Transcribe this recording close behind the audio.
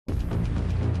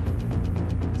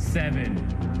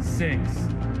7, 6,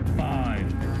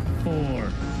 5,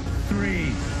 4,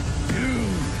 3, 2,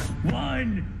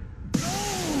 1, go!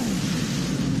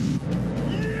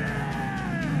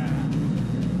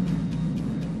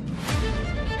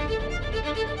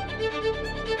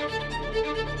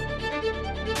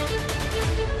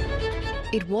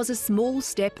 It was a small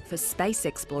step for space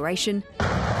exploration,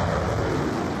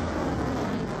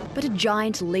 but a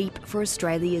giant leap for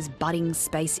Australia's budding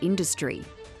space industry.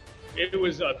 It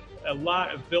was a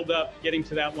lot of build-up getting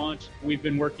to that launch. We've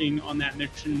been working on that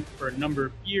mission for a number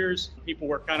of years. People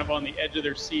were kind of on the edge of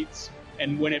their seats,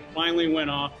 and when it finally went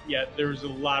off, yeah, there was a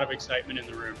lot of excitement in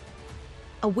the room.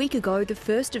 A week ago, the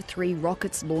first of 3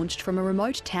 rockets launched from a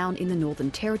remote town in the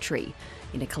Northern Territory,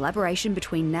 in a collaboration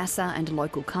between NASA and a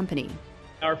local company.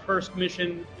 Our first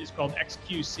mission is called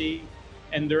XQC,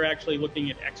 and they're actually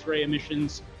looking at X-ray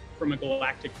emissions from a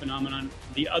galactic phenomenon.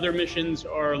 The other missions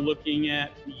are looking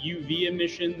at UV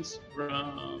emissions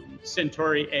from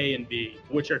Centauri A and B,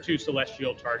 which are 2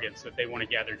 celestial targets that they want to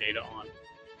gather data on.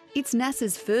 It's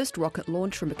NASA's first rocket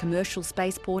launch from a commercial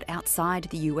spaceport outside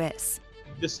the US.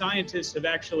 The scientists have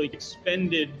actually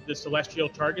expended the celestial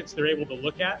targets they're able to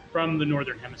look at from the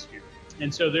Northern Hemisphere.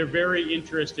 And so they're very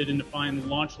interested in to find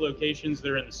launch locations that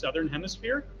are in the Southern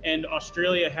Hemisphere. And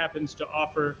Australia happens to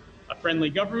offer a friendly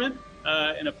government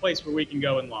and a place where we can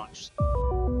go and launch.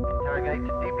 Interrogate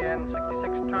DPN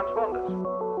 66 transponders.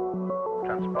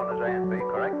 Transponders A and B,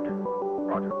 correct?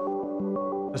 Roger.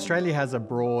 Australia has a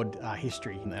broad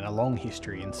history and a long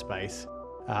history in space.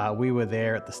 We were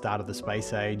there at the start of the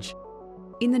space age.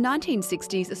 In the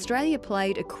 1960s, Australia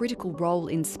played a critical role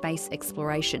in space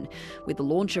exploration, with the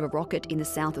launch of a rocket in the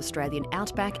South Australian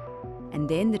outback, and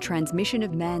then the transmission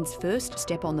of man's first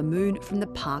step on the moon from the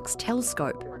Parkes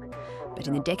telescope. But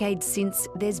in the decades since,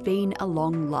 there's been a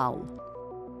long lull.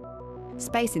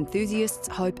 Space enthusiasts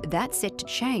hope that's set to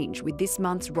change with this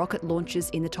month's rocket launches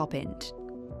in the top end.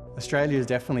 Australia is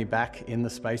definitely back in the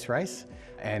space race,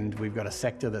 and we've got a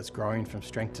sector that's growing from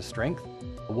strength to strength.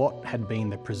 What had been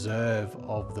the preserve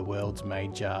of the world's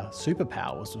major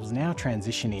superpowers was now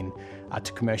transitioning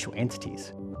to commercial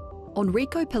entities.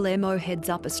 Enrico Palermo heads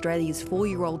up Australia's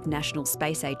 4-year-old National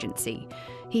Space Agency.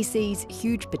 He sees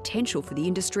huge potential for the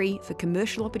industry, for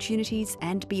commercial opportunities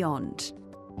and beyond.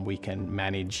 We can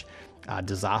manage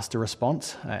disaster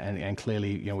response, and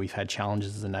clearly, we've had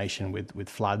challenges as a nation with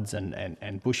floods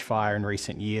and bushfire in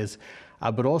recent years,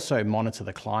 but also monitor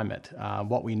the climate.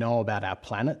 What we know about our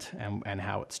planet and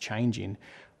how it's changing,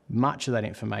 much of that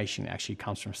information actually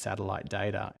comes from satellite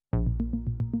data.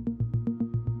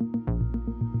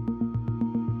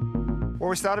 Well,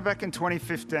 we started back in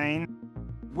 2015.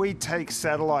 We take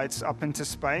satellites up into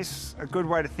space. A good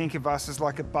way to think of us is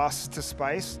like a bus to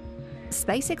space.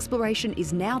 Space exploration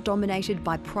is now dominated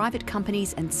by private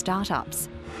companies and startups,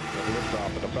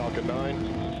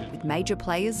 with major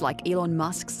players like Elon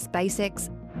Musk's SpaceX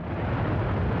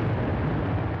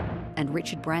and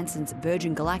Richard Branson's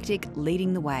Virgin Galactic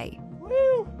leading the way.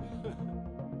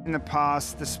 In the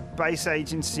past, the space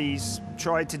agencies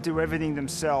tried to do everything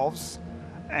themselves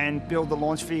and build the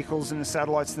launch vehicles and the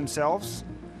satellites themselves.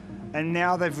 And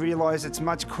now they've realised it's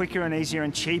much quicker and easier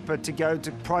and cheaper to go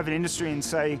to private industry and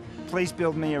say, please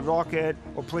build me a rocket,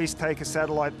 or please take a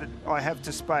satellite that I have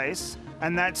to space.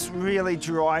 And that's really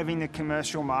driving the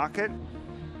commercial market.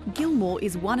 Gilmore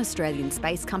is one Australian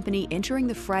space company entering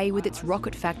the fray with its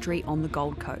rocket factory on the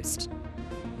Gold Coast.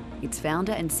 Its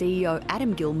founder and CEO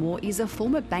Adam Gilmore is a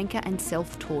former banker and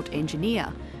self-taught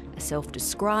engineer, a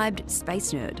self-described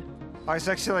space nerd. I was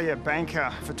actually a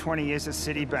banker for 20 years at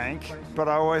Citibank, but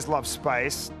I always loved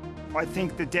space. I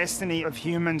think the destiny of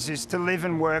humans is to live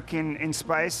and work in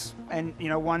space. And,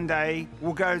 one day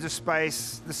we'll go to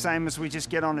space the same as we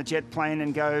just get on a jet plane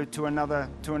and go to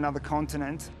another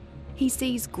continent. He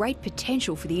sees great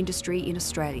potential for the industry in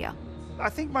Australia. I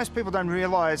think most people don't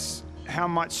realise how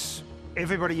much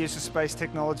everybody uses space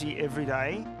technology every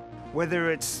day, whether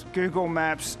it's Google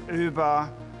Maps, Uber,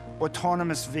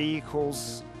 autonomous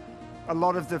vehicles. A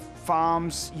lot of the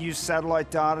farms use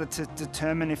satellite data to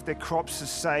determine if their crops are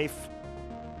safe.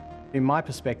 In my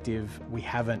perspective, we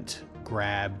haven't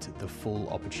grabbed the full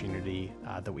opportunity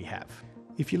that we have.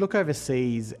 If you look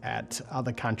overseas at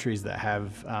other countries that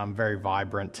have very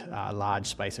vibrant, large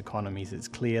space economies, it's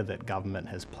clear that government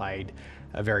has played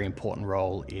a very important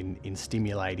role in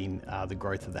stimulating the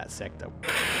growth of that sector.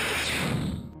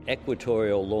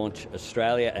 Equatorial Launch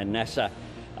Australia and NASA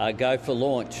go for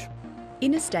launch.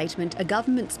 In a statement, a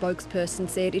government spokesperson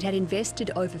said it had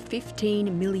invested over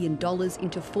 $15 million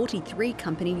into 43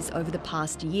 companies over the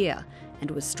past year and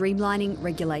was streamlining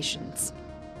regulations.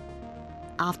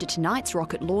 After tonight's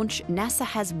rocket launch, NASA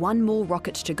has one more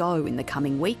rocket to go in the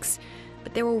coming weeks,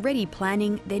 but they're already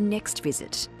planning their next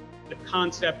visit. The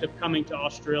concept of coming to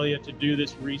Australia to do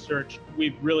this research,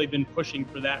 we've really been pushing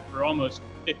for that for almost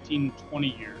 15, 20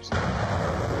 years.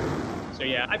 So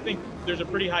yeah, I think there's a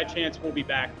pretty high chance we'll be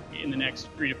back in the next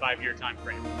 3 to 5 year time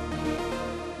frame.